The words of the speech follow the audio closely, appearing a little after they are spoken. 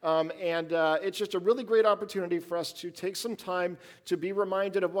It's just a really great opportunity for us to take some time to be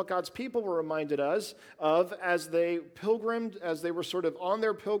reminded of what God's people were reminded us of as they pilgrimed, as they were sort of on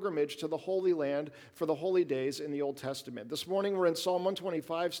their pilgrimage to the Holy Land for the holy days in the Old Testament. This morning we're in Psalm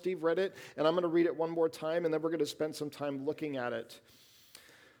 125. Steve read it, and I'm going to read it one more time, and then we're going to spend some time looking at it.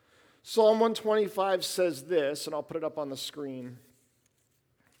 Psalm 125 says this, and I'll put it up on the screen.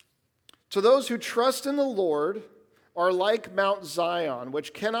 To those who trust in the Lord are like Mount Zion,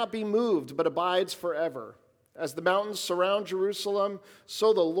 which cannot be moved but abides forever. As the mountains surround Jerusalem,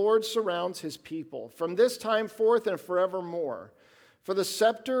 so the Lord surrounds his people, from this time forth and forevermore. For the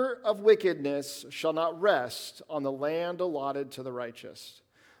scepter of wickedness shall not rest on the land allotted to the righteous,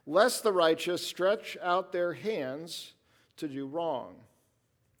 lest the righteous stretch out their hands to do wrong.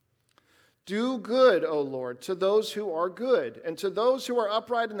 Do good, O Lord, to those who are good, and to those who are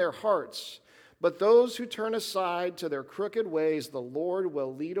upright in their hearts. But those who turn aside to their crooked ways, the Lord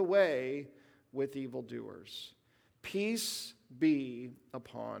will lead away with evildoers. Peace be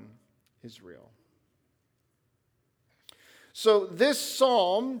upon Israel. So this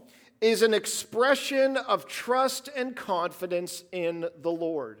psalm is an expression of trust and confidence in the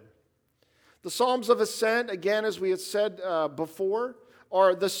Lord. The Psalms of Ascent, again, as we had said before,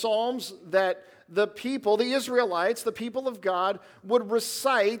 are the psalms that the people, the Israelites, the people of God, would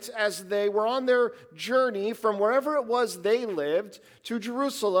recite as they were on their journey from wherever it was they lived to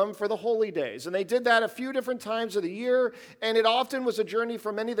Jerusalem for the holy days. And they did that a few different times of the year, and it often was a journey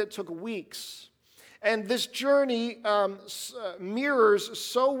for many that took weeks. And this journey mirrors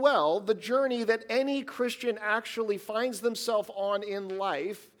so well the journey that any Christian actually finds themselves on in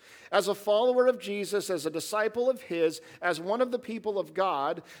life as a follower of Jesus, as a disciple of his, as one of the people of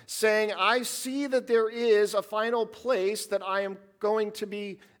God, saying, I see that there is a final place that I am going to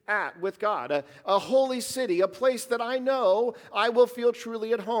be at with God, a holy city, a place that I know I will feel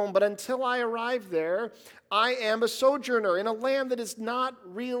truly at home. But until I arrive there, I am a sojourner in a land that is not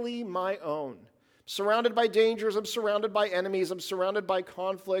really my own. Surrounded by dangers, I'm surrounded by enemies, I'm surrounded by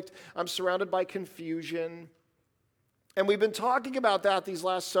conflict, I'm surrounded by confusion. And we've been talking about that these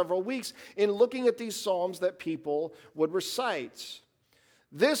last several weeks in looking at these psalms that people would recite.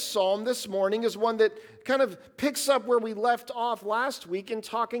 This psalm this morning is one that kind of picks up where we left off last week in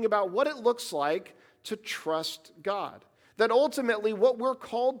talking about what it looks like to trust God. That ultimately what we're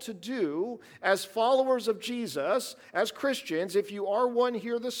called to do as followers of Jesus, as Christians, if you are one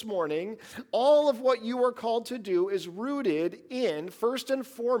here this morning, all of what you are called to do is rooted in, first and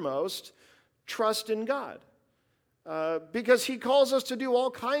foremost, trust in God. Because he calls us to do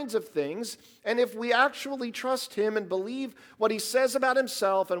all kinds of things, and if we actually trust him and believe what he says about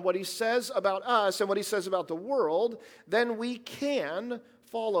himself and what he says about us and what he says about the world, then we can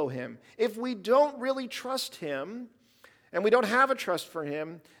follow him. If we don't really trust him, and we don't have a trust for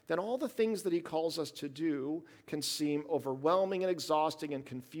him, then all the things that he calls us to do can seem overwhelming and exhausting and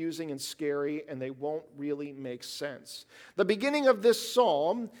confusing and scary, and they won't really make sense. The beginning of this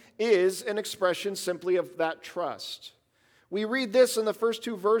psalm is an expression simply of that trust. We read this in the first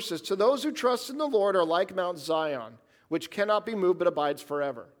two verses. To those who trust in the Lord are like Mount Zion, which cannot be moved but abides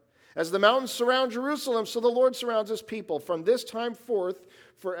forever. As the mountains surround Jerusalem, so the Lord surrounds his people from this time forth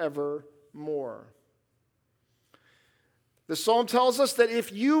forevermore. The psalm tells us that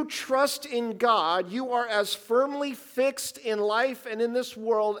if you trust in God, you are as firmly fixed in life and in this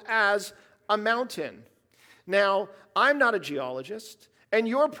world as a mountain. Now, I'm not a geologist, and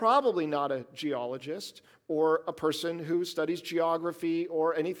you're probably not a geologist or a person who studies geography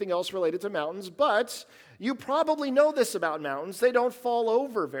or anything else related to mountains, but you probably know this about mountains. They don't fall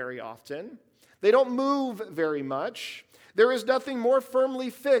over very often. They don't move very much. There is nothing more firmly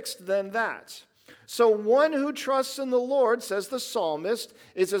fixed than that. So one who trusts in the Lord, says the psalmist,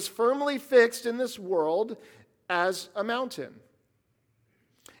 is as firmly fixed in this world as a mountain.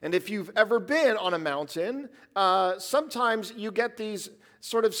 And if you've ever been on a mountain, sometimes you get these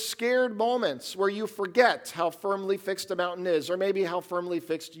sort of scared moments where you forget how firmly fixed a mountain is, or maybe how firmly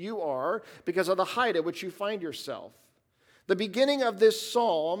fixed you are because of the height at which you find yourself. The beginning of this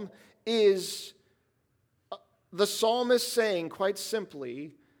psalm is the psalmist saying quite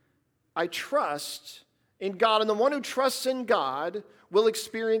simply, I trust in God, and the one who trusts in God will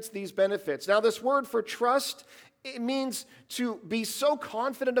experience these benefits. Now, this word for trust, it means to be so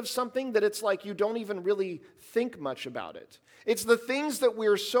confident of something that it's like you don't even really think much about it. It's the things that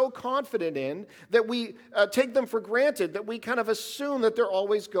we're so confident in that we take them for granted, that we kind of assume that they're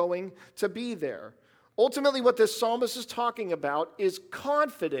always going to be there. Ultimately, what this psalmist is talking about is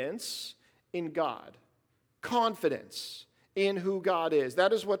confidence in God. Confidence in who God is.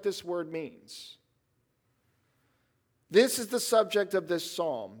 That is what this word means. This is the subject of this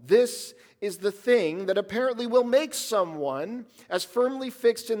psalm. This is the thing that apparently will make someone as firmly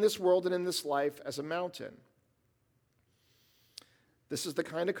fixed in this world and in this life as a mountain. This is the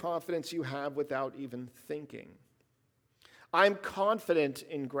kind of confidence you have without even thinking. I'm confident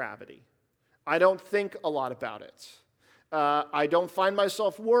in gravity. I don't think a lot about it. I don't find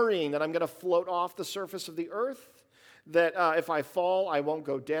myself worrying that I'm going to float off the surface of the earth, that if I fall, I won't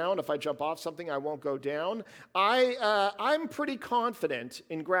go down. If I jump off something, I won't go down. I'm pretty confident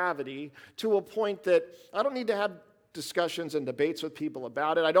in gravity to a point that I don't need to have discussions and debates with people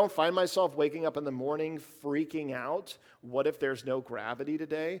about it. I don't find myself waking up in the morning freaking out. What if there's no gravity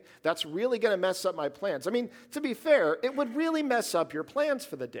today? That's really going to mess up my plans. I mean, to be fair, it would really mess up your plans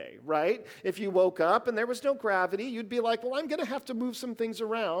for the day, right? If you woke up and there was no gravity, you'd be like, well, I'm going to have to move some things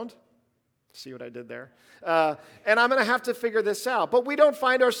around. See what I did there? And I'm going to have to figure this out. But we don't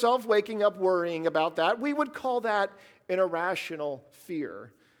find ourselves waking up worrying about that. We would call that an irrational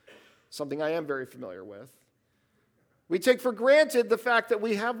fear, something I am very familiar with. We take for granted the fact that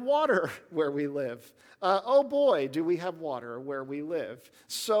we have water where we live. Oh boy, do we have water where we live.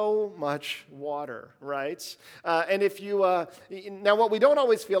 So much water, right? And if you, now what we don't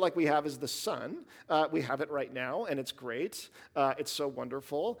always feel like we have is the sun. We have it right now, and it's great. It's so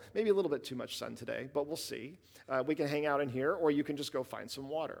wonderful. Maybe a little bit too much sun today, but we'll see. We can hang out in here, or you can just go find some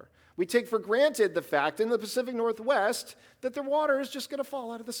water. We take for granted the fact in the Pacific Northwest that the water is just going to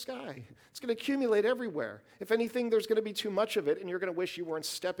fall out of the sky. It's going to accumulate everywhere. If anything, there's going to be too much of it, and you're going to wish you weren't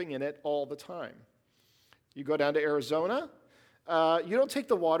stepping in it all the time. You go down to Arizona, you don't take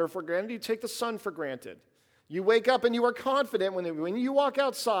the water for granted, you take the sun for granted. You wake up and you are confident when you walk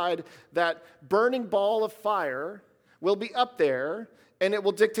outside, that burning ball of fire will be up there, and it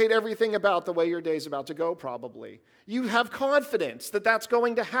will dictate everything about the way your day's about to go, probably. You have confidence that that's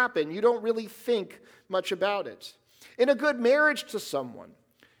going to happen. You don't really think much about it. In a good marriage to someone,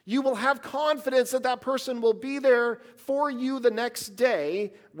 you will have confidence that that person will be there for you the next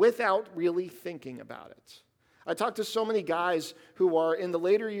day without really thinking about it. I talk to so many guys who are in the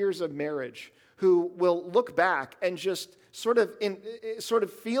later years of marriage who will look back and just sort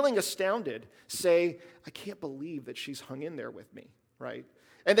of feeling astounded, say, I can't believe that she's hung in there with me, right?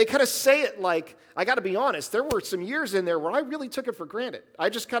 And they kind of say it like, I got to be honest, there were some years in there where I really took it for granted. I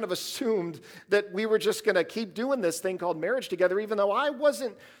just kind of assumed that we were just going to keep doing this thing called marriage together, even though I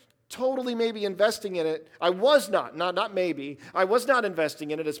wasn't totally maybe investing in it. I was not maybe. I was not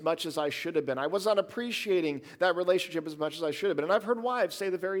investing in it as much as I should have been. I was not appreciating that relationship as much as I should have been. And I've heard wives say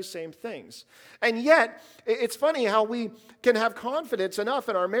the very same things. And yet, it's funny how we can have confidence enough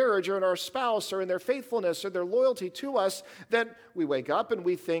in our marriage or in our spouse or in their faithfulness or their loyalty to us that we wake up and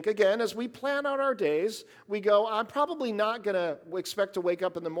we think, again, as we plan out our days, we go, I'm probably not going to expect to wake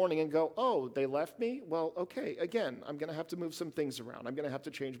up in the morning and go, oh, they left me? Well, okay, again, I'm going to have to move some things around. I'm going to have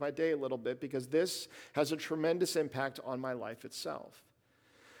to change my day a little bit because this has a tremendous impact on my life itself.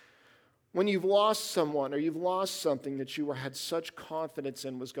 When you've lost someone or you've lost something that you had such confidence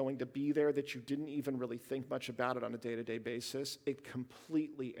in was going to be there that you didn't even really think much about it on a day-to-day basis, it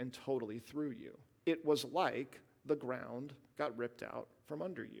completely and totally threw you. It was like the ground got ripped out from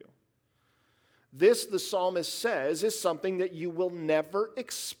under you. This, the psalmist says, is something that you will never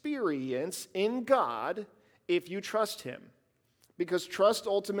experience in God if you trust him. Because trust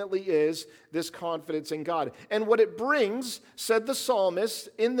ultimately is this confidence in God. And what it brings, said the psalmist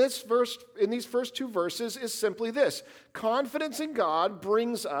in these first two verses, is simply this. Confidence in God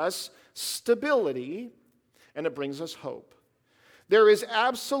brings us stability, and it brings us hope. There is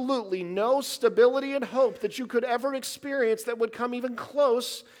absolutely no stability and hope that you could ever experience that would come even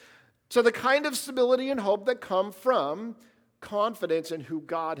close to the kind of stability and hope that come from confidence in who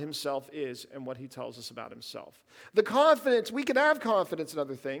God himself is and what he tells us about himself. The confidence, we can have confidence in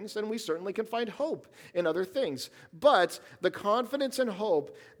other things, and we certainly can find hope in other things. But the confidence and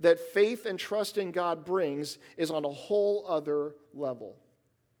hope that faith and trust in God brings is on a whole other level.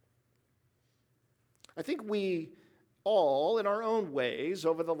 I think we all, in our own ways,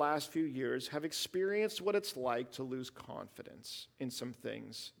 over the last few years, have experienced what it's like to lose confidence in some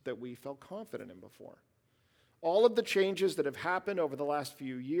things that we felt confident in before. All of the changes that have happened over the last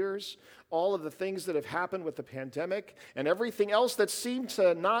few years, all of the things that have happened with the pandemic, and everything else that seemed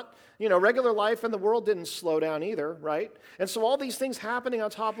to not, regular life in the world didn't slow down either, right? And so all these things happening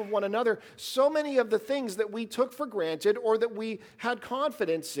on top of one another, so many of the things that we took for granted or that we had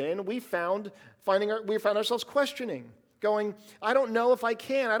confidence in, we found ourselves questioning. Going, I don't know if I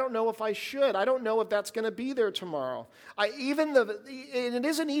can. I don't know if I should. I don't know if that's going to be there tomorrow. It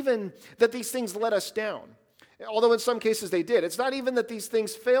isn't even that these things let us down. although in some cases they did. It's not even that these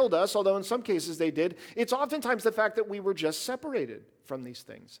things failed us, although in some cases they did. It's oftentimes the fact that we were just separated from these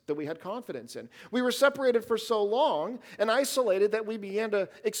things that we had confidence in. We were separated for so long and isolated that we began to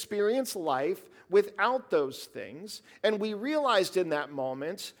experience life without those things. And we realized in that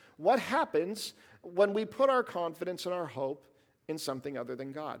moment what happens when we put our confidence and our hope in something other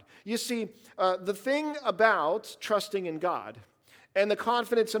than God. You see, the thing about trusting in God and the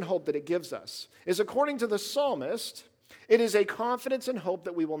confidence and hope that it gives us is, according to the psalmist, it is a confidence and hope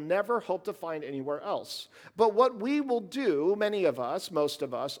that we will never hope to find anywhere else. But what we will do, many of us, most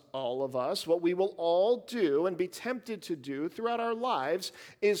of us, all of us, what we will all do and be tempted to do throughout our lives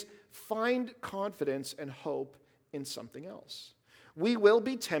is find confidence and hope in something else. We will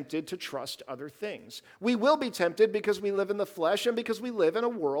be tempted to trust other things. We will be tempted because we live in the flesh and because we live in a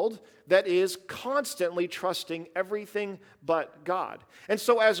world that is constantly trusting everything but God. And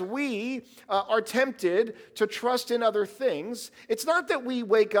so as we are tempted to trust in other things, it's not that we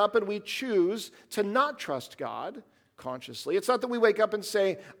wake up and we choose to not trust God consciously. It's not that we wake up and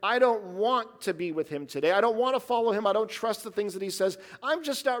say, I don't want to be with him today. I don't want to follow him. I don't trust the things that he says. I'm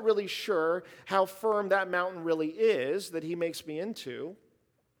just not really sure how firm that mountain really is that he makes me into.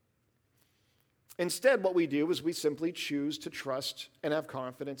 Instead, what we do is we simply choose to trust and have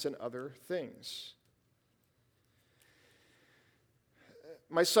confidence in other things.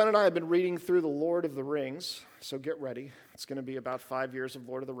 My son and I have been reading through The Lord of the Rings, so get ready. It's going to be about 5 years of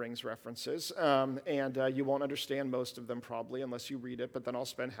Lord of the Rings references, and you won't understand most of them probably unless you read it, but then I'll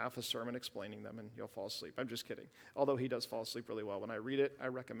spend half a sermon explaining them and you'll fall asleep. I'm just kidding. Although he does fall asleep really well. When I read it, I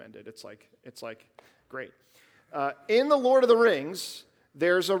recommend it. It's like great. In The Lord of the Rings,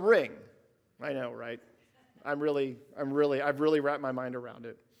 there's a ring. I know, right? I've really wrapped my mind around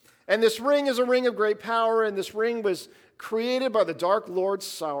it. And this ring is a ring of great power, and this ring was created by the Dark Lord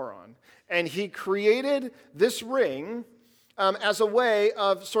Sauron. And he created this ring as a way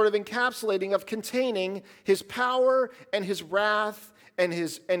of sort of encapsulating, of containing his power and his wrath and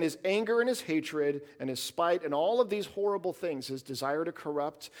his anger and his hatred and his spite and all of these horrible things, his desire to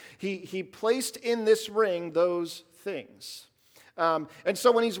corrupt. He placed in this ring those things. And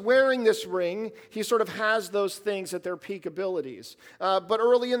so when he's wearing this ring, he sort of has those things at their peak abilities. But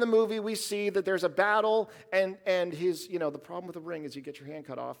early in the movie, we see that there's a battle, and the problem with the ring is you get your hand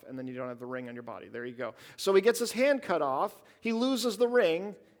cut off, and then you don't have the ring on your body. There you go. So he gets his hand cut off, he loses the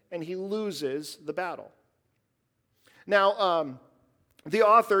ring, and he loses the battle. Now, the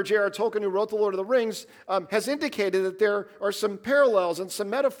author, J.R.R. Tolkien, who wrote The Lord of the Rings, has indicated that there are some parallels and some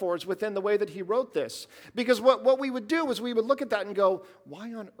metaphors within the way that he wrote this. Because what we would do is we would look at that and go,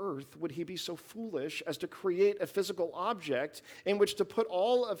 why on earth would he be so foolish as to create a physical object in which to put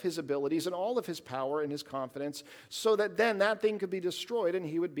all of his abilities and all of his power and his confidence so that then that thing could be destroyed and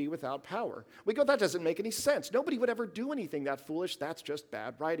he would be without power? We go, that doesn't make any sense. Nobody would ever do anything that foolish. That's just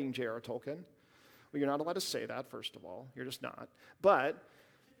bad writing, J.R.R. Tolkien. Well, you're not allowed to say that, first of all. You're just not. But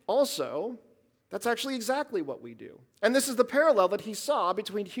also, that's actually exactly what we do. And this is the parallel that he saw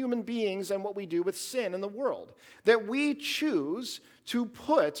between human beings and what we do with sin in the world. That we choose to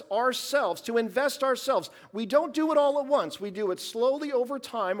put ourselves, to invest ourselves. We don't do it all at once. We do it slowly over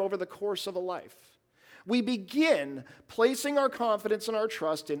time, over the course of a life. We begin placing our confidence and our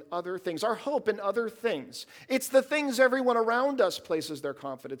trust in other things, our hope in other things. It's the things everyone around us places their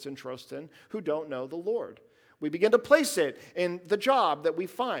confidence and trust in who don't know the Lord. We begin to place it in the job that we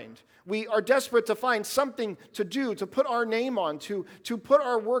find. We are desperate to find something to do, to put our name on, to put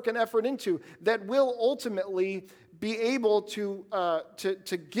our work and effort into that will ultimately be able to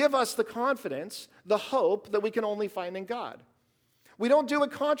give us the confidence, the hope that we can only find in God. We don't do it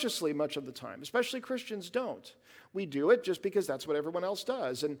consciously much of the time, especially Christians don't. We do it just because that's what everyone else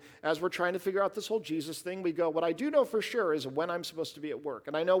does. And as we're trying to figure out this whole Jesus thing, we go, what I do know for sure is when I'm supposed to be at work.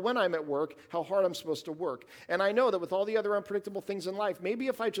 And I know when I'm at work, how hard I'm supposed to work. And I know that with all the other unpredictable things in life, maybe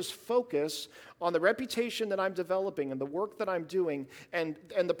if I just focus on the reputation that I'm developing and the work that I'm doing and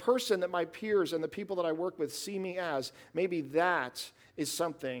the person that my peers and the people that I work with see me as, maybe that is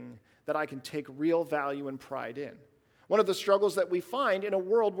something that I can take real value and pride in. One of the struggles that we find in a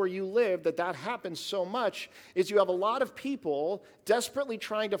world where you live that happens so much is you have a lot of people desperately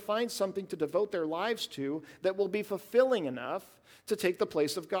trying to find something to devote their lives to that will be fulfilling enough to take the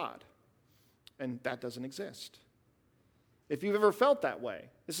place of God. And that doesn't exist. If you've ever felt that way,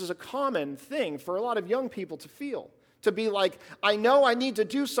 this is a common thing for a lot of young people to feel. To be like, I know I need to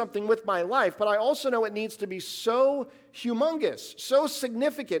do something with my life, but I also know it needs to be so humongous, so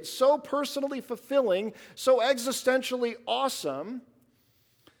significant, so personally fulfilling, so existentially awesome,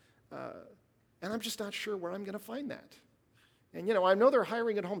 and I'm just not sure where I'm going to find that. And, I know they're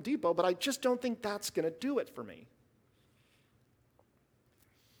hiring at Home Depot, but I just don't think that's going to do it for me.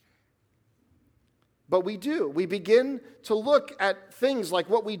 But we do. We begin to look at things like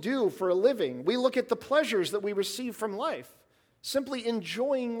what we do for a living. We look at the pleasures that we receive from life, simply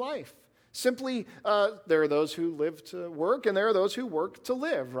enjoying life. Simply, there are those who live to work, and there are those who work to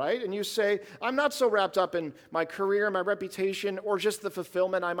live, right? And you say, I'm not so wrapped up in my career, my reputation, or just the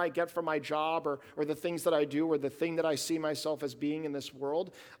fulfillment I might get from my job, or the things that I do, or the thing that I see myself as being in this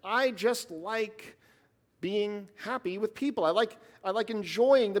world. I just like being happy with people. I like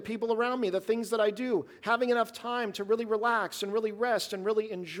enjoying the people around me, the things that I do, having enough time to really relax and really rest and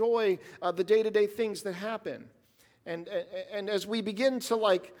really enjoy the day-to-day things that happen. And as we begin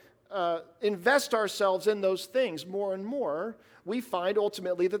to invest ourselves in those things more and more, we find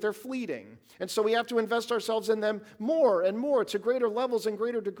ultimately that they're fleeting. And so we have to invest ourselves in them more and more to greater levels and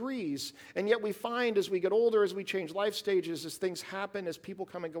greater degrees. And yet we find as we get older, as we change life stages, as things happen, as people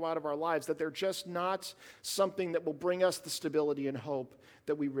come and go out of our lives, that they're just not something that will bring us the stability and hope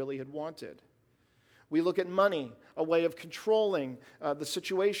that we really had wanted. We look at money, a way of controlling the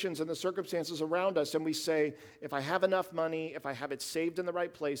situations and the circumstances around us, and we say, if I have enough money, if I have it saved in the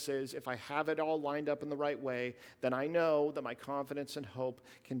right places, if I have it all lined up in the right way, then I know that my confidence and hope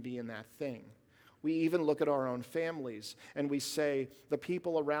can be in that thing. We even look at our own families, and we say, the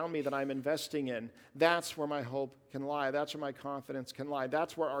people around me that I'm investing in, that's where my hope can lie, that's where my confidence can lie,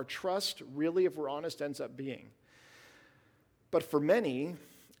 that's where our trust really, if we're honest, ends up being. But for many,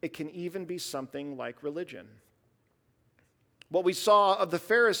 it can even be something like religion. What we saw of the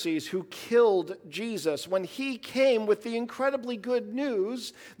Pharisees who killed Jesus when he came with the incredibly good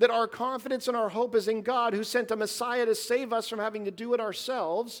news that our confidence and our hope is in God, who sent a Messiah to save us from having to do it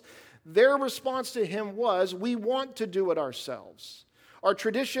ourselves, their response to him was, we want to do it ourselves. Our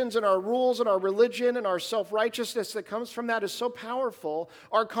traditions and our rules and our religion and our self-righteousness that comes from that is so powerful.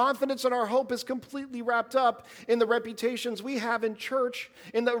 Our confidence and our hope is completely wrapped up in the reputations we have in church,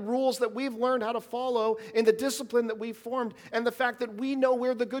 in the rules that we've learned how to follow, in the discipline that we've formed, and the fact that we know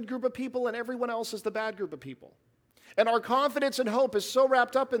we're the good group of people and everyone else is the bad group of people. And our confidence and hope is so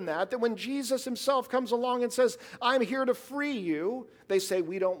wrapped up in that when Jesus himself comes along and says, I'm here to free you, they say,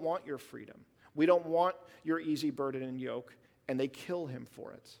 we don't want your freedom. We don't want your easy burden and yoke. And they kill him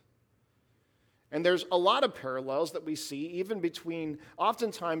for it. And there's a lot of parallels that we see even between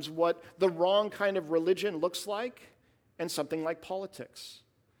oftentimes what the wrong kind of religion looks like and something like politics.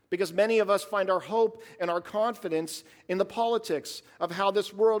 Because many of us find our hope and our confidence in the politics of how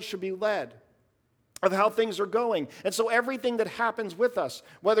this world should be led, of how things are going. And so everything that happens with us,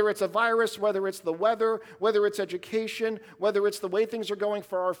 whether it's a virus, whether it's the weather, whether it's education, whether it's the way things are going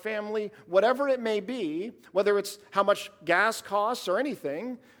for our family, whatever it may be, whether it's how much gas costs or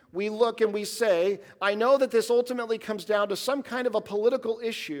anything, we look and we say, I know that this ultimately comes down to some kind of a political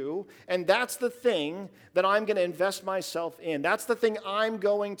issue, and that's the thing that I'm going to invest myself in. That's the thing I'm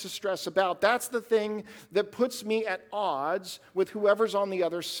going to stress about. That's the thing that puts me at odds with whoever's on the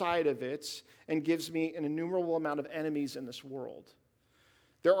other side of it and gives me an innumerable amount of enemies in this world.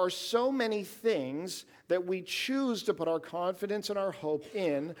 There are so many things that we choose to put our confidence and our hope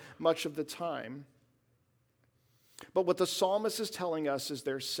in much of the time. But what the psalmist is telling us is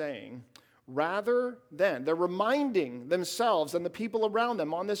they're saying, rather than, they're reminding themselves and the people around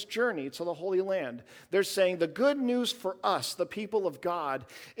them on this journey to the Holy Land, they're saying the good news for us, the people of God,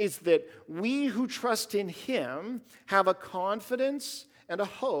 is that we who trust in him have a confidence and a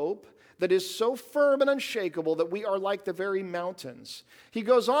hope that is so firm and unshakable that we are like the very mountains. He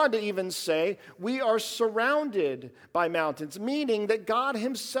goes on to even say, we are surrounded by mountains, meaning that God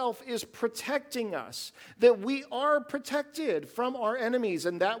himself is protecting us, that we are protected from our enemies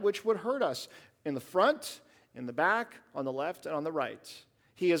and that which would hurt us in the front, in the back, on the left, and on the right.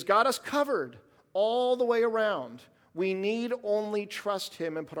 He has got us covered all the way around. We need only trust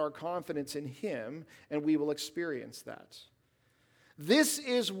him and put our confidence in him, and we will experience that. This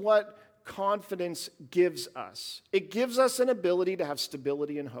is what confidence gives us. It gives us an ability to have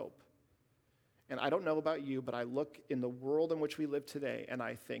stability and hope. And I don't know about you, but I look in the world in which we live today, and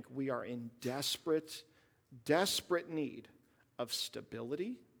I think we are in desperate, desperate need of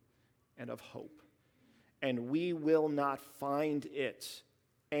stability and of hope. And we will not find it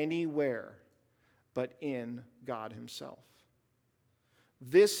anywhere but in God himself.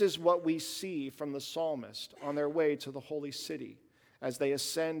 This is what we see from the psalmist on their way to the holy city as they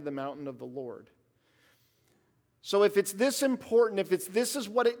ascend the mountain of the Lord. So if it's this important, if this is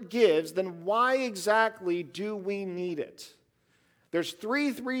what it gives, then why exactly do we need it? There's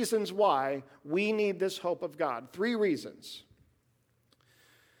three reasons why we need this hope of God. 3 reasons.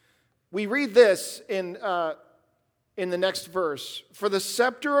 We read this in in the next verse. For the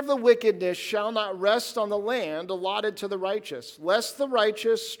scepter of the wickedness shall not rest on the land allotted to the righteous, lest the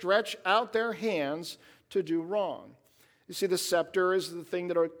righteous stretch out their hands to do wrong. You see, the scepter is the thing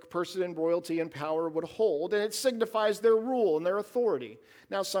that a person in royalty and power would hold, and it signifies their rule and their authority.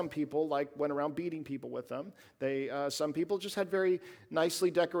 Now, some people went around beating people with them. Some people just had very nicely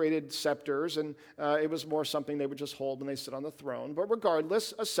decorated scepters, and it was more something they would just hold when they sit on the throne. But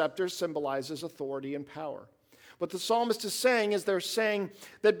regardless, a scepter symbolizes authority and power. What the psalmist is saying is they're saying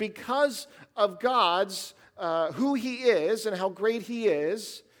that because of God's, who he is and how great he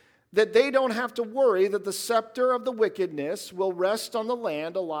is, that they don't have to worry that the scepter of the wickedness will rest on the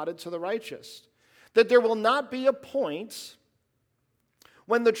land allotted to the righteous. That there will not be a point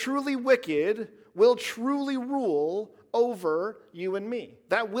when the truly wicked will truly rule over you and me.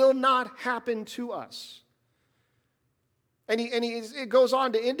 That will not happen to us. And it goes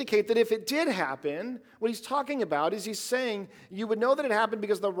on to indicate that if it did happen, what he's talking about is he's saying you would know that it happened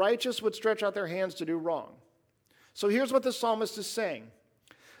because the righteous would stretch out their hands to do wrong. So here's what the psalmist is saying.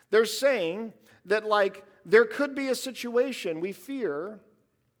 They're saying that there could be a situation, we fear,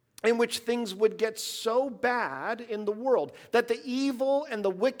 in which things would get so bad in the world that the evil and the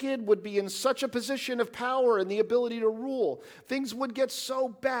wicked would be in such a position of power and the ability to rule. Things would get so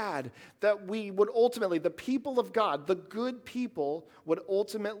bad that we would ultimately, the people of God, the good people, would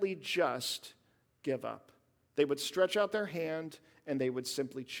ultimately just give up. They would stretch out their hand and they would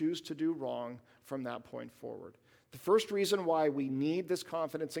simply choose to do wrong from that point forward. The first reason why we need this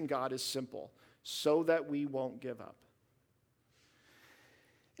confidence in God is simple, so that we won't give up.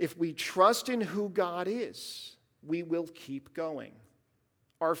 If we trust in who God is, we will keep going.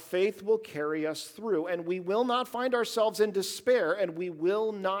 Our faith will carry us through, and we will not find ourselves in despair, and we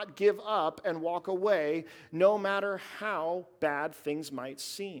will not give up and walk away, no matter how bad things might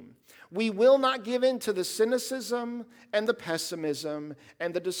seem. We will not give in to the cynicism and the pessimism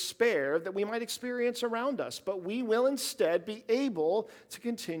and the despair that we might experience around us, but we will instead be able to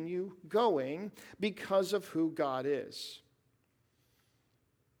continue going because of who God is.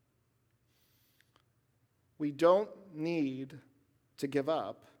 We don't need to give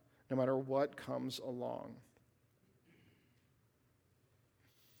up no matter what comes along.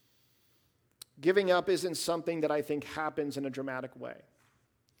 Giving up isn't something that I think happens in a dramatic way.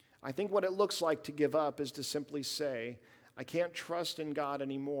 I think what it looks like to give up is to simply say, I can't trust in God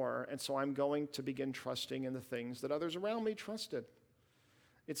anymore, and so I'm going to begin trusting in the things that others around me trusted.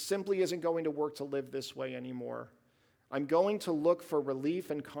 It simply isn't going to work to live this way anymore. I'm going to look for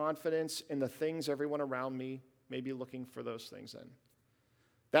relief and confidence in the things everyone around me may be looking for those things in.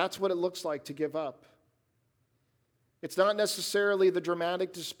 That's what it looks like to give up. It's not necessarily the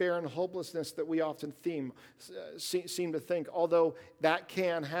dramatic despair and hopelessness that we often seem to think, although that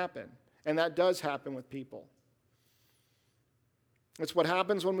can happen, and that does happen with people. It's what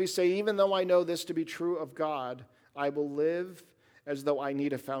happens when we say, even though I know this to be true of God, I will live as though I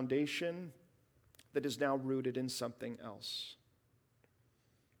need a foundation that is now rooted in something else.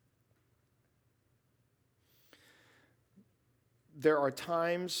 There are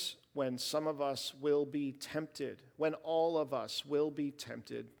times when some of us will be tempted, when all of us will be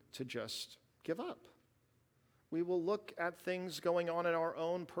tempted to just give up. We will look at things going on in our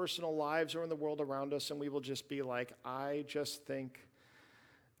own personal lives or in the world around us, and we will just be like, I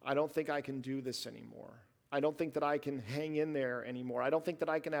don't think I can do this anymore. I don't think that I can hang in there anymore. I don't think that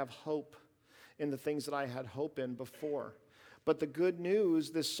I can have hope in the things that I had hope in before. But the good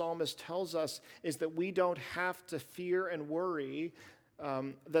news this psalmist tells us is that we don't have to fear and worry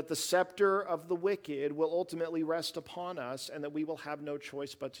that the scepter of the wicked will ultimately rest upon us and that we will have no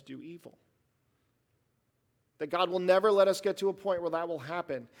choice but to do evil. That God will never let us get to a point where that will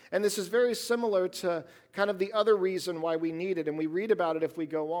happen. And this is very similar to kind of the other reason why we need it, and we read about it if we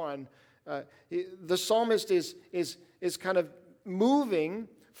go on. The psalmist is kind of moving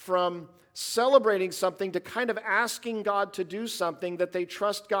from celebrating something to kind of asking God to do something that they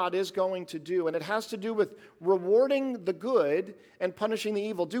trust God is going to do. And it has to do with rewarding the good and punishing the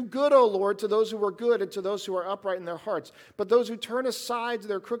evil. Do good, O Lord, to those who are good and to those who are upright in their hearts. But those who turn aside to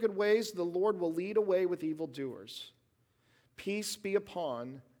their crooked ways, the Lord will lead away with evildoers. Peace be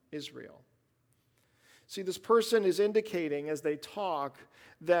upon Israel. See, this person is indicating as they talk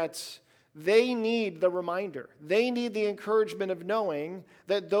that they need the reminder. They need the encouragement of knowing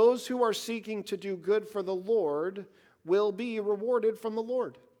that those who are seeking to do good for the Lord will be rewarded from the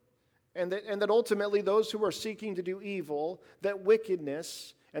Lord. And that ultimately those who are seeking to do evil, that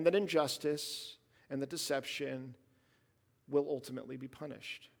wickedness and that injustice and that deception will ultimately be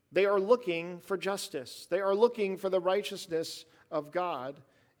punished. They are looking for justice. They are looking for the righteousness of God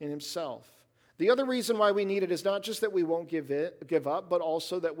in himself. The other reason why we need it is not just that we won't give up, but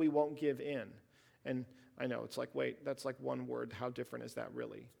also that we won't give in. And I know, it's like, wait, that's like one word. How different is that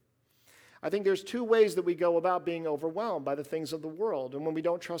really? I think there's two ways that we go about being overwhelmed by the things of the world. And when we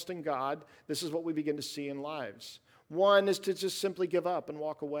don't trust in God, this is what we begin to see in lives. One is to just simply give up and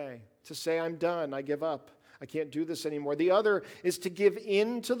walk away, to say, I'm done, I give up, I can't do this anymore. The other is to give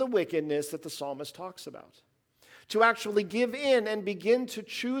in to the wickedness that the psalmist talks about. To actually give in and begin to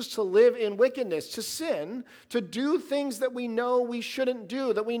choose to live in wickedness, to sin, to do things that we know we shouldn't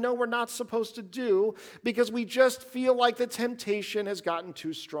do, that we know we're not supposed to do, because we just feel like the temptation has gotten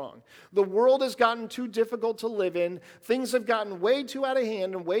too strong. The world has gotten too difficult to live in. Things have gotten way too out of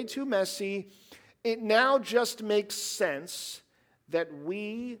hand and way too messy. It now just makes sense that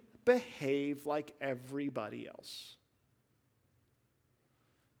we behave like everybody else.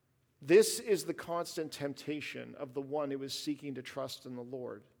 This is the constant temptation of the one who is seeking to trust in the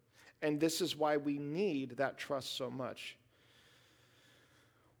Lord. And this is why we need that trust so much.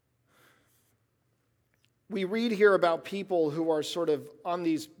 We read here about people who are sort of on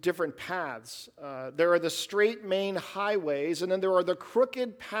these different paths. There are the straight main highways, and then there are the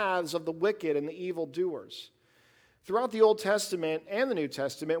crooked paths of the wicked and the evildoers. Throughout the Old Testament and the New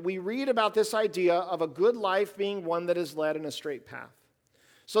Testament, we read about this idea of a good life being one that is led in a straight path.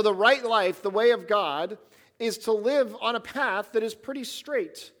 So the right life, the way of God, is to live on a path that is pretty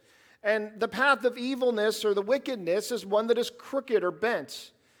straight. And the path of evilness or the wickedness is one that is crooked or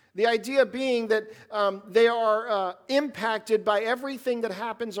bent. The idea being that they are impacted by everything that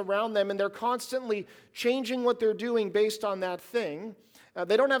happens around them, and they're constantly changing what they're doing based on that thing.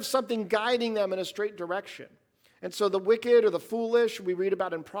 They don't have something guiding them in a straight direction. And so the wicked or the foolish, we read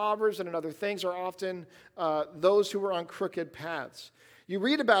about in Proverbs and in other things, are often those who are on crooked paths. You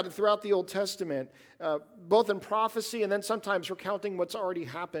read about it throughout the Old Testament, both in prophecy and then sometimes recounting what's already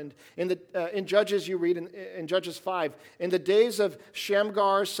happened. In Judges, you read in Judges 5, in the days of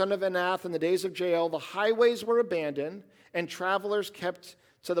Shamgar, son of Anath, and the days of Jael, the highways were abandoned and travelers kept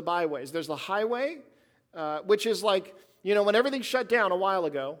to the byways. There's the highway, which is like, when everything shut down a while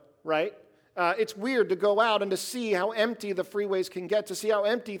ago, right? It's weird to go out and to see how empty the freeways can get, to see how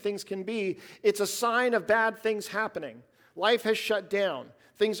empty things can be. It's a sign of bad things happening. Life has shut down.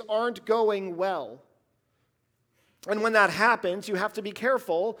 Things aren't going well. And when that happens, you have to be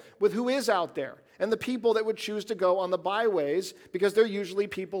careful with who is out there and the people that would choose to go on the byways, because they're usually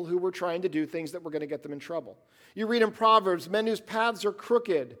people who were trying to do things that were going to get them in trouble. You read in Proverbs, men whose paths are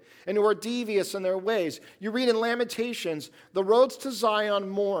crooked and who are devious in their ways. You read in Lamentations, the roads to Zion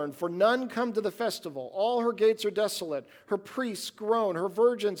mourn, for none come to the festival. All her gates are desolate. Her priests groan. Her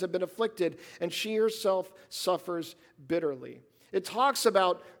virgins have been afflicted, and she herself suffers bitterly. It talks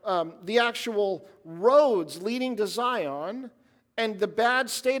about the actual roads leading to Zion and the bad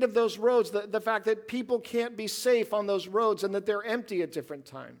state of those roads, the fact that people can't be safe on those roads and that they're empty at different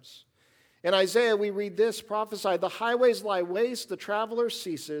times. In Isaiah, we read this prophesied, the highways lie waste, the traveler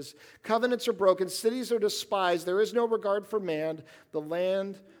ceases, covenants are broken, cities are despised, there is no regard for man, the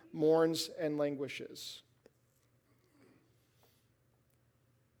land mourns and languishes.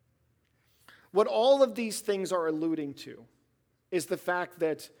 What all of these things are alluding to is the fact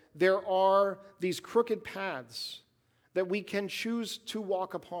that there are these crooked paths that we can choose to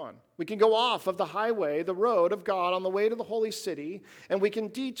walk upon. We can go off of the highway, the road of God on the way to the holy city, and we can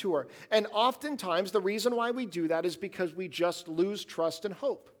detour. And oftentimes the reason why we do that is because we just lose trust and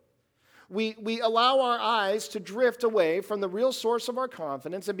hope. We allow our eyes to drift away from the real source of our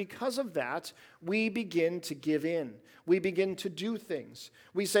confidence, and because of that, we begin to give in. We begin to do things.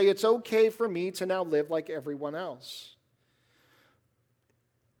 We say, it's okay for me to now live like everyone else.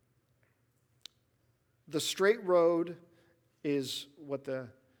 The straight road is what the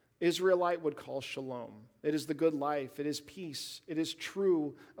Israelite would call shalom. It is the good life. It is peace. It is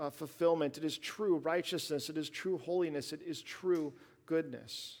true fulfillment. It is true righteousness. It is true holiness. It is true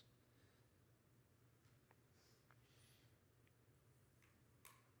goodness.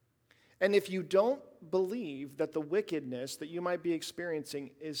 And if you don't believe that the wickedness that you might be experiencing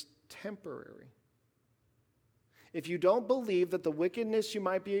is temporary, if you don't believe that the wickedness you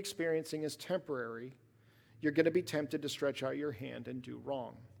might be experiencing is temporary, you're going to be tempted to stretch out your hand and do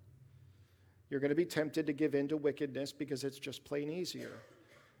wrong. You're going to be tempted to give in to wickedness because it's just plain easier.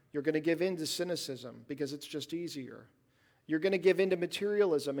 You're going to give in to cynicism because it's just easier. You're going to give in to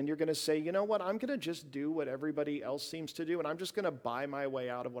materialism, and you're going to say, you know what, I'm going to just do what everybody else seems to do, and I'm just going to buy my way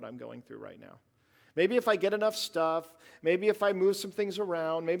out of what I'm going through right now. Maybe if I get enough stuff, maybe if I move some things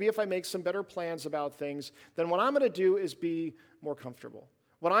around, maybe if I make some better plans about things, then what I'm going to do is be more comfortable.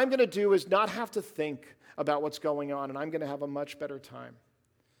 What I'm going to do is not have to think about what's going on, and I'm going to have a much better time.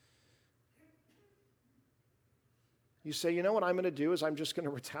 You say, you know what I'm going to do is I'm just going to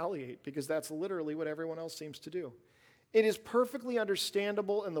retaliate, because that's literally what everyone else seems to do. It is perfectly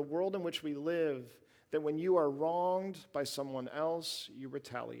understandable in the world in which we live that when you are wronged by someone else, you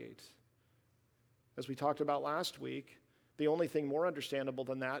retaliate. As we talked about last week, the only thing more understandable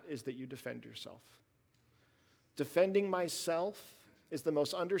than that is that you defend yourself. Defending myself is the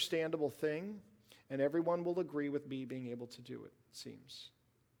most understandable thing, and everyone will agree with me being able to do it, it seems.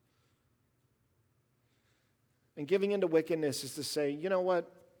 And giving into wickedness is to say, you know what?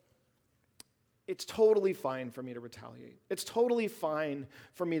 It's totally fine for me to retaliate. It's totally fine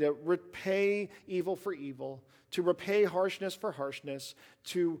for me to repay evil for evil, to repay harshness for harshness,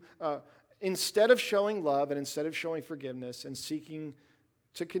 to instead of showing love and instead of showing forgiveness and seeking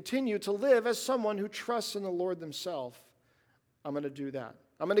to continue to live as someone who trusts in the Lord themselves, I'm going to do that.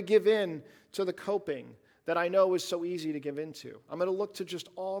 I'm going to give in to the coping that I know is so easy to give into. I'm going to look to just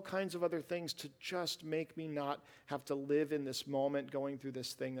all kinds of other things to just make me not have to live in this moment going through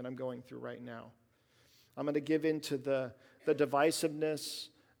this thing that I'm going through right now. I'm going to give into the divisiveness,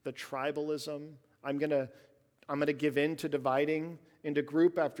 the tribalism. I'm going to give in to dividing into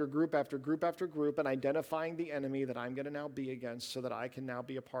group after group after group after group and identifying the enemy that I'm going to now be against so that I can now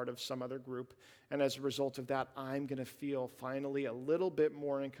be a part of some other group. And as a result of that, I'm going to feel finally a little bit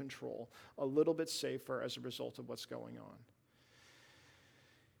more in control, a little bit safer as a result of what's going on.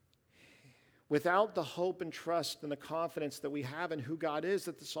 Without the hope and trust and the confidence that we have in who God is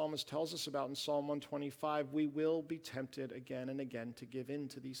that the psalmist tells us about in Psalm 125, we will be tempted again and again to give in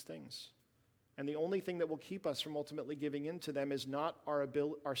to these things. And the only thing that will keep us from ultimately giving in to them is not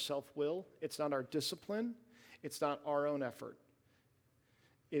our self-will, it's not our discipline, it's not our own effort.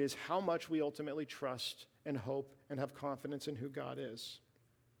 It is how much we ultimately trust and hope and have confidence in who God is.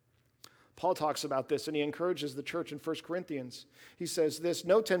 Paul talks about this, and he encourages the church in 1 Corinthians. He says this,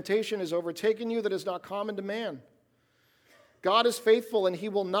 "No temptation has overtaken you that is not common to man. God is faithful, and he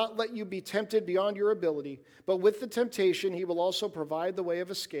will not let you be tempted beyond your ability. But with the temptation, he will also provide the way of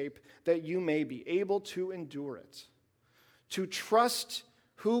escape that you may be able to endure it." To trust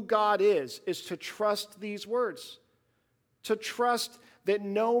who God is to trust these words. To trust that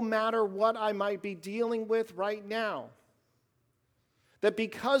no matter what I might be dealing with right now, that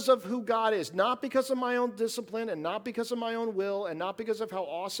because of who God is, not because of my own discipline and not because of my own will and not because of how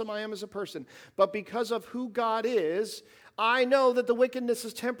awesome I am as a person, but because of who God is, I know that the wickedness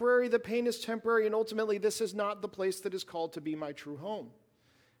is temporary, the pain is temporary, and ultimately this is not the place that is called to be my true home.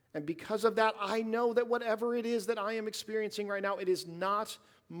 And because of that, I know that whatever it is that I am experiencing right now, it is not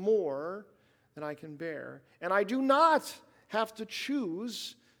more than I can bear. And I do not have to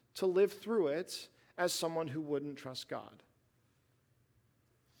choose to live through it as someone who wouldn't trust God.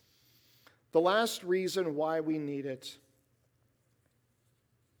 The last reason why we need it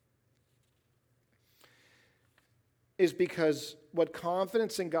is because what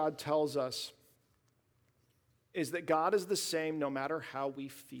confidence in God tells us is that God is the same no matter how we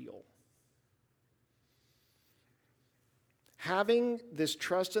feel. Having this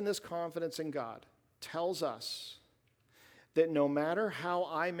trust and this confidence in God tells us that no matter how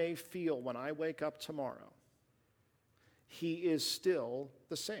I may feel when I wake up tomorrow, he is still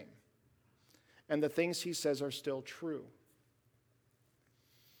the same. And the things he says are still true.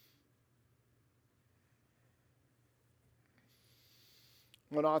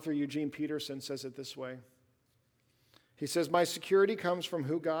 One author, Eugene Peterson, says it this way. He says, "My security comes from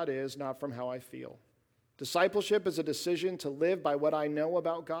who God is, not from how I feel. Discipleship is a decision to live by what I know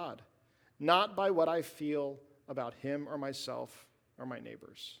about God, not by what I feel about him or myself or my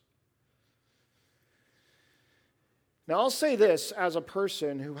neighbors." Now, I'll say this as a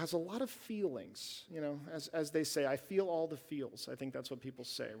person who has a lot of feelings. You know, as they say, I feel all the feels. I think that's what people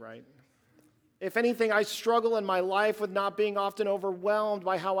say, right? If anything, I struggle in my life with not being often overwhelmed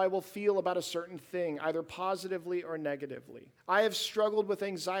by how I will feel about a certain thing, either positively or negatively. I have struggled with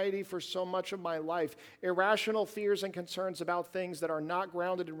anxiety for so much of my life, irrational fears and concerns about things that are not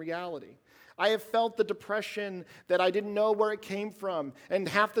grounded in reality. I have felt the depression that I didn't know where it came from, and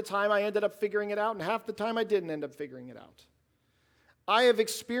half the time I ended up figuring it out, and half the time I didn't end up figuring it out. I have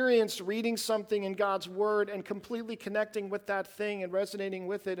experienced reading something in God's Word and completely connecting with that thing and resonating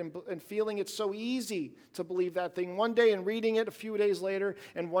with it and feeling it's so easy to believe that thing one day and reading it a few days later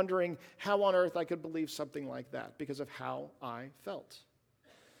and wondering how on earth I could believe something like that because of how I felt.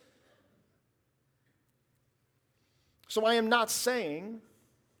 So I am not saying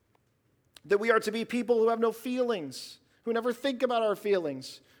that we are to be people who have no feelings, who never think about our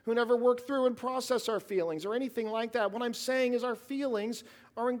feelings, who never work through and process our feelings or anything like that. What I'm saying is our feelings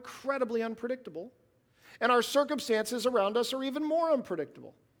are incredibly unpredictable, and our circumstances around us are even more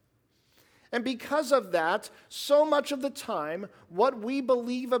unpredictable. And because of that, so much of the time, what we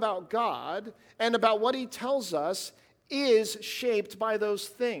believe about God and about what he tells us is shaped by those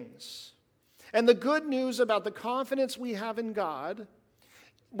things. And the good news about the confidence we have in God,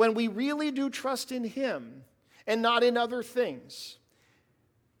 when we really do trust in him and not in other things,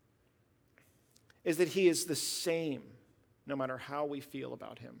 is that he is the same no matter how we feel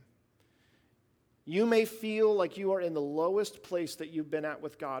about him. You may feel like you are in the lowest place that you've been at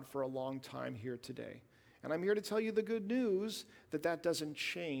with God for a long time here today. And I'm here to tell you the good news that that doesn't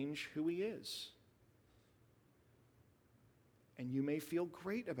change who he is. And you may feel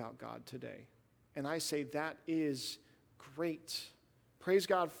great about God today. And I say that is great. Praise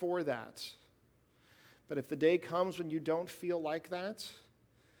God for that. But if the day comes when you don't feel like that,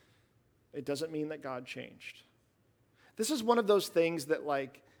 it doesn't mean that God changed. This is one of those things that,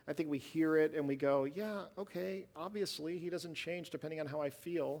 I think we hear it and we go, yeah, okay, obviously he doesn't change depending on how I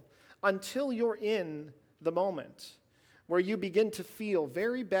feel, until you're in the moment where you begin to feel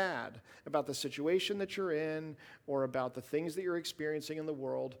very bad about the situation that you're in, or about the things that you're experiencing in the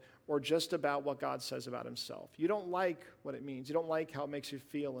world, or just about what God says about himself. You don't like what it means. You don't like how it makes you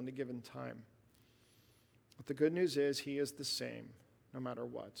feel in a given time. But the good news is he is the same no matter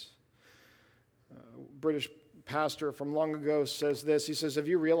what. British pastor from long ago says this. He says, have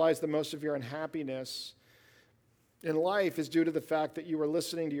you realized that most of your unhappiness in life is due to the fact that you are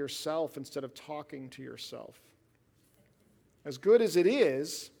listening to yourself instead of talking to yourself? As good as it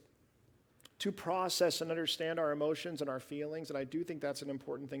is to process and understand our emotions and our feelings, and I do think that's an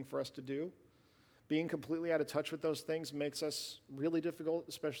important thing for us to do, being completely out of touch with those things makes us really difficult,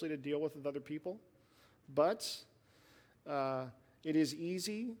 especially to deal with other people. But it is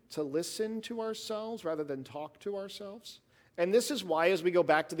easy to listen to ourselves rather than talk to ourselves. And this is why, as we go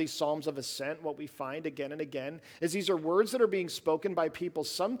back to these Psalms of Ascent, what we find again and again is these are words that are being spoken by people,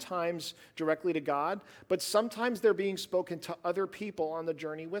 sometimes directly to God, but sometimes they're being spoken to other people on the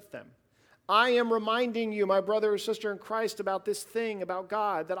journey with them. I am reminding you, my brother or sister in Christ, about this thing about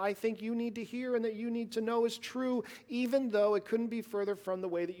God that I think you need to hear and that you need to know is true, even though it couldn't be further from the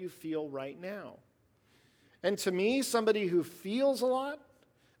way that you feel right now. And to me, somebody who feels a lot,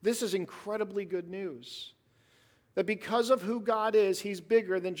 this is incredibly good news. That because of who God is, he's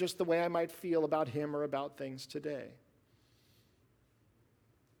bigger than just the way I might feel about him or about things today.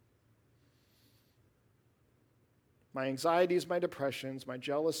 My anxieties, my depressions, my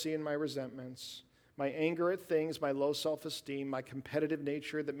jealousy and my resentments, my anger at things, my low self-esteem, my competitive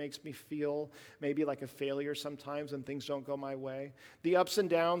nature that makes me feel maybe like a failure sometimes when things don't go my way. The ups and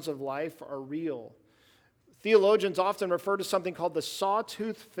downs of life are real. Theologians often refer to something called the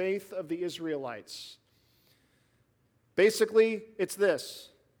sawtooth faith of the Israelites. Basically, it's this.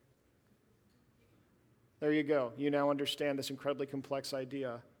 There you go. You now understand this incredibly complex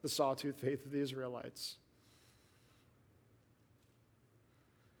idea, the sawtooth faith of the Israelites.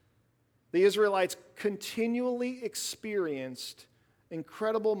 The Israelites continually experienced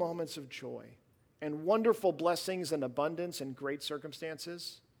incredible moments of joy and wonderful blessings and abundance and great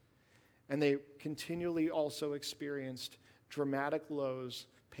circumstances. And they continually also experienced dramatic lows,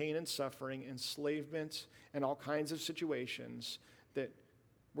 pain and suffering, enslavement, and all kinds of situations that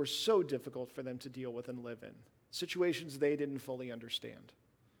were so difficult for them to deal with and live in. Situations they didn't fully understand.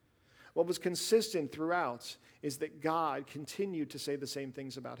 What was consistent throughout is that God continued to say the same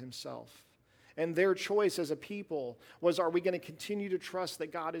things about himself. And their choice as a people was, are we going to continue to trust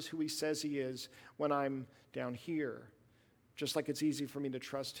that God is who he says he is when I'm down here? Just like it's easy for me to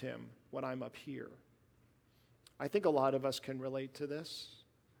trust him when I'm up here. I think a lot of us can relate to this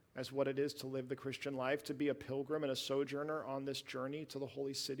as what it is to live the Christian life, to be a pilgrim and a sojourner on this journey to the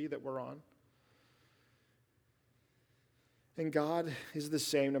holy city that we're on. And God is the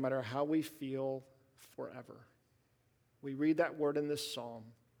same no matter how we feel forever. We read that word in this psalm,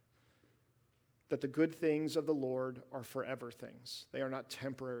 that the good things of the Lord are forever things. They are not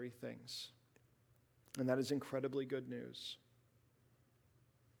temporary things. And that is incredibly good news.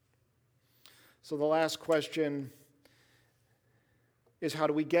 So the last question is, how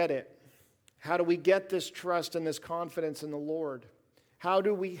do we get it? How do we get this trust and this confidence in the Lord? How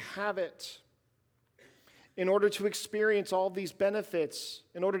do we have it? In order to experience all these benefits,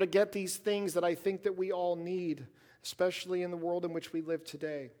 in order to get these things that I think that we all need, especially in the world in which we live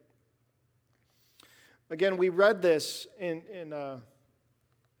today. Again, we read this in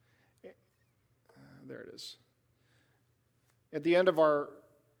there it is. At the end of our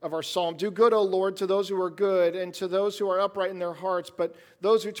psalm, do good, O Lord, to those who are good and to those who are upright in their hearts, but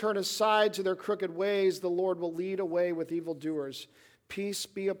those who turn aside to their crooked ways, the Lord will lead away with evildoers. Peace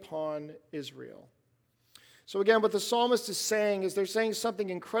be upon Israel. So again, what the psalmist is saying is they're saying something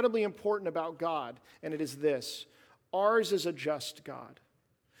incredibly important about God, and it is this: ours is a just God.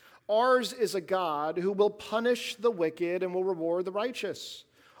 Ours is a God who will punish the wicked and will reward the righteous.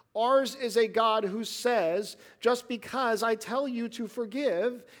 Ours is a God who says, just because I tell you to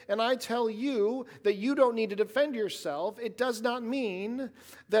forgive and I tell you that you don't need to defend yourself, it does not mean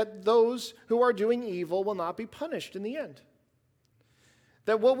that those who are doing evil will not be punished in the end.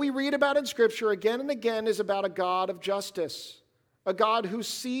 That what we read about in Scripture again and again is about a God of justice, a God who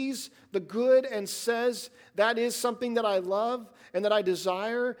sees the good and says, that is something that I love and that I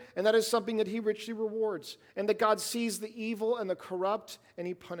desire, and that is something that he richly rewards, and that God sees the evil and the corrupt and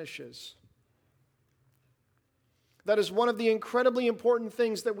he punishes. That is one of the incredibly important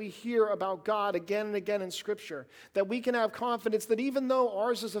things that we hear about God again and again in Scripture, that we can have confidence that even though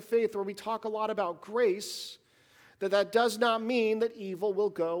ours is a faith where we talk a lot about grace, that does not mean that evil will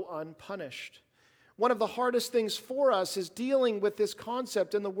go unpunished. One of the hardest things for us is dealing with this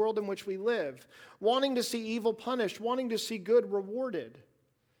concept in the world in which we live, wanting to see evil punished, wanting to see good rewarded.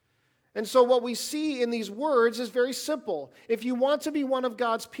 And so what we see in these words is very simple. If you want to be one of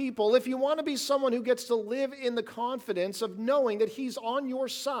God's people, if you want to be someone who gets to live in the confidence of knowing that he's on your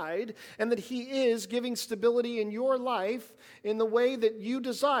side and that he is giving stability in your life in the way that you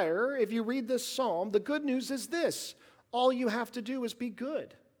desire, if you read this psalm, the good news is this: all you have to do is be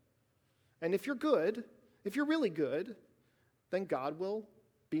good. And if you're good, if you're really good, then God will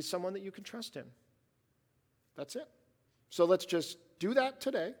be someone that you can trust in. That's it. So let's just do that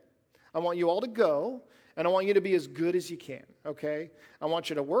today. I want you all to go, and I want you to be as good as you can, okay? I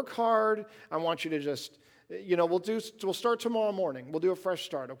want you to work hard. I want you to just, we'll start tomorrow morning. We'll do a fresh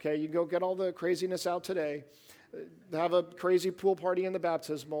start, okay? You go get all the craziness out today. Have a crazy pool party in the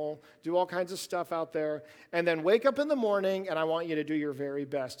baptismal, do all kinds of stuff out there, and then wake up in the morning, and I want you to do your very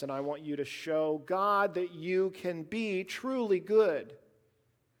best, and I want you to show God that you can be truly good.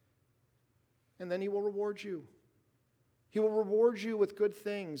 And then he will reward you. He will reward you with good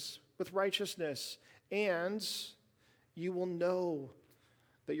things, with righteousness, and you will know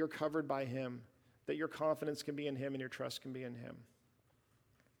that you're covered by him, that your confidence can be in him and your trust can be in him.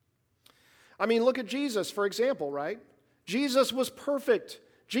 I mean, look at Jesus, for example, right? Jesus was perfect.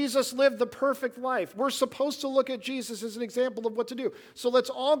 Jesus lived the perfect life. We're supposed to look at Jesus as an example of what to do. So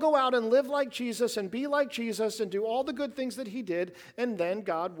let's all go out and live like Jesus and be like Jesus and do all the good things that he did, and then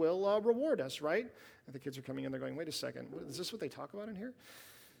God will reward us, right? And the kids are coming in, they're going, wait a second, is this what they talk about in here?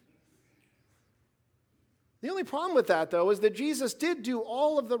 The only problem with that, though, is that Jesus did do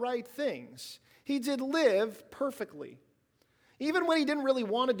all of the right things. He did live perfectly. Even when he didn't really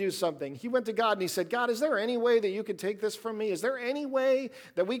want to do something, he went to God and he said, God, is there any way that you could take this from me? Is there any way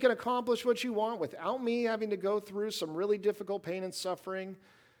that we can accomplish what you want without me having to go through some really difficult pain and suffering?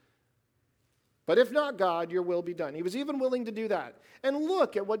 But if not, God, your will be done. He was even willing to do that. And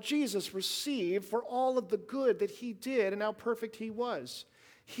look at what Jesus received for all of the good that he did and how perfect he was.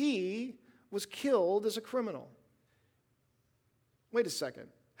 He was killed as a criminal. Wait a second.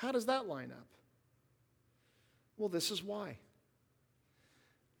 How does that line up? Well, this is why.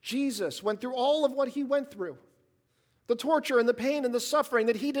 Jesus went through all of what he went through, the torture and the pain and the suffering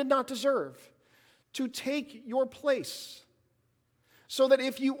that he did not deserve, to take your place, so that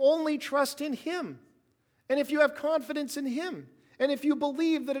if you only trust in him, and if you have confidence in him, and if you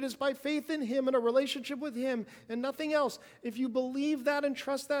believe that it is by faith in him and a relationship with him and nothing else, if you believe that and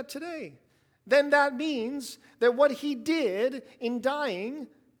trust that today, then that means that what he did in dying,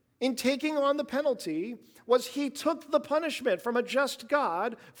 in taking on the penalty, was he took the punishment from a just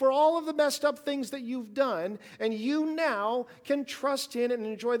God for all of the messed up things that you've done, and you now can trust in and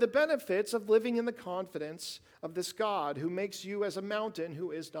enjoy the benefits of living in the confidence of this God who makes you as a mountain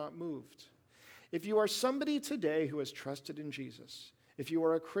who is not moved. If you are somebody today who has trusted in Jesus, if you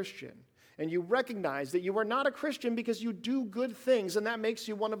are a Christian, and you recognize that you are not a Christian because you do good things, and that makes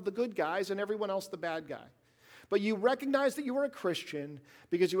you one of the good guys and everyone else the bad guy, but you recognize that you are a Christian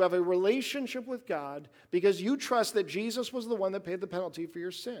because you have a relationship with God, because you trust that Jesus was the one that paid the penalty for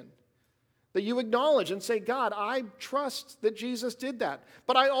your sin. That you acknowledge and say, God, I trust that Jesus did that.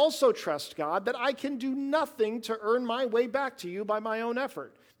 But I also trust, God, that I can do nothing to earn my way back to you by my own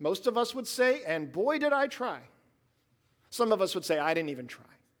effort. Most of us would say, and boy, did I try. Some of us would say, I didn't even try.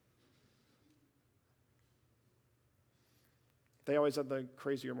 They always have the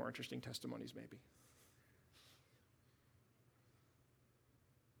crazier, more interesting testimonies, maybe.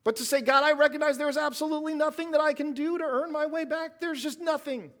 But to say, God, I recognize there is absolutely nothing that I can do to earn my way back. There's just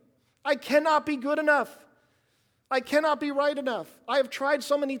nothing. I cannot be good enough. I cannot be right enough. I have tried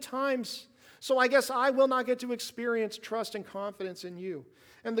so many times. So I guess I will not get to experience trust and confidence in you.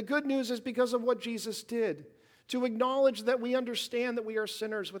 And the good news is because of what Jesus did, to acknowledge that we understand that we are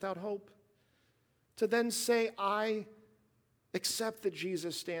sinners without hope, to then say, I accept that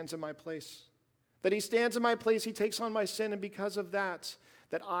Jesus stands in my place, that he stands in my place, he takes on my sin, and because of that,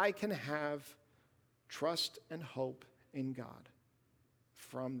 that I can have trust and hope in God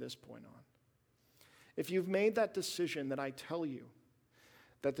from this point on. If you've made that decision, then I tell you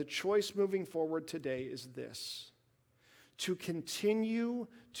that the choice moving forward today is this: to continue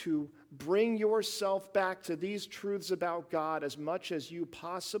to bring yourself back to these truths about God as much as you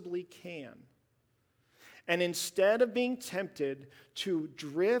possibly can. And instead of being tempted to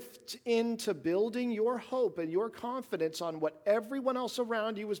drift into building your hope and your confidence on what everyone else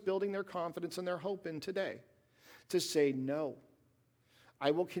around you is building their confidence and their hope in today, to say, no,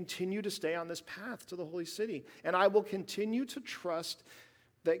 I will continue to stay on this path to the holy city, and I will continue to trust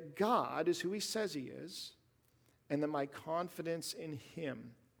that God is who he says he is, and that my confidence in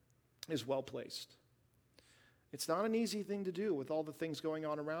him is well placed. It's not an easy thing to do with all the things going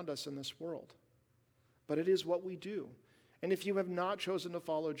on around us in this world, but it is what we do. And if you have not chosen to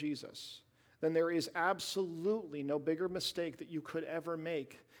follow Jesus, then there is absolutely no bigger mistake that you could ever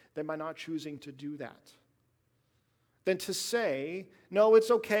make than by not choosing to do that. Than to say, no,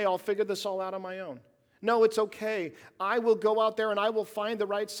 it's okay, I'll figure this all out on my own. No, it's okay. I will go out there and I will find the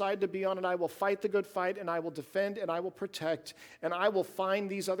right side to be on, and I will fight the good fight, and I will defend, and I will protect, and I will find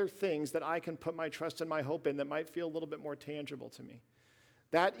these other things that I can put my trust and my hope in that might feel a little bit more tangible to me.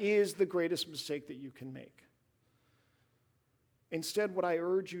 That is the greatest mistake that you can make. Instead, what I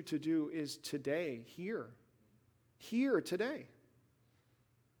urge you to do is today, here today,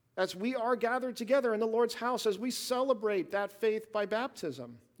 as we are gathered together in the Lord's house, as we celebrate that faith by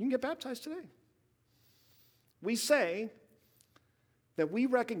baptism, you can get baptized today. We say that we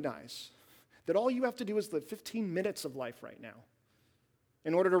recognize that all you have to do is live 15 minutes of life right now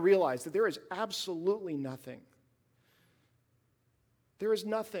in order to realize that there is absolutely nothing. There is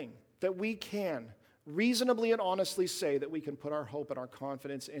nothing that we can reasonably and honestly say that we can put our hope and our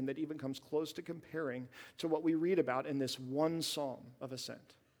confidence in that even comes close to comparing to what we read about in this one psalm of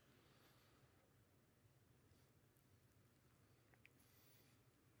ascent.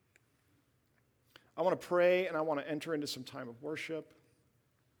 I want to pray and I want to enter into some time of worship.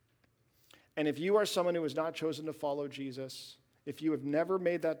 And if you are someone who has not chosen to follow Jesus, if you have never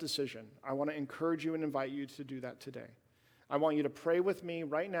made that decision, I want to encourage you and invite you to do that today. I want you to pray with me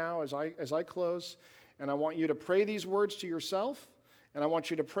right now as I close, and I want you to pray these words to yourself, and I want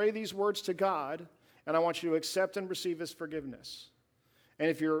you to pray these words to God, and I want you to accept and receive his forgiveness. And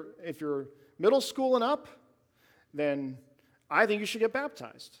if you're middle school and up, then I think you should get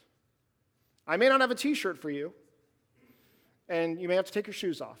baptized. I may not have a t-shirt for you, and you may have to take your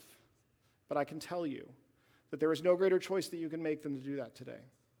shoes off, but I can tell you that there is no greater choice that you can make than to do that today.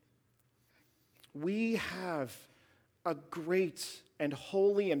 We have a great and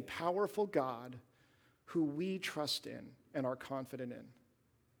holy and powerful God who we trust in and are confident in.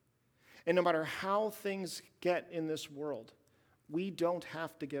 And no matter how things get in this world, we don't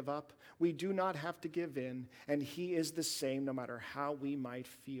have to give up. We do not have to give in, and he is the same no matter how we might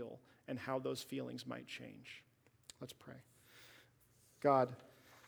feel and how those feelings might change. Let's pray. God,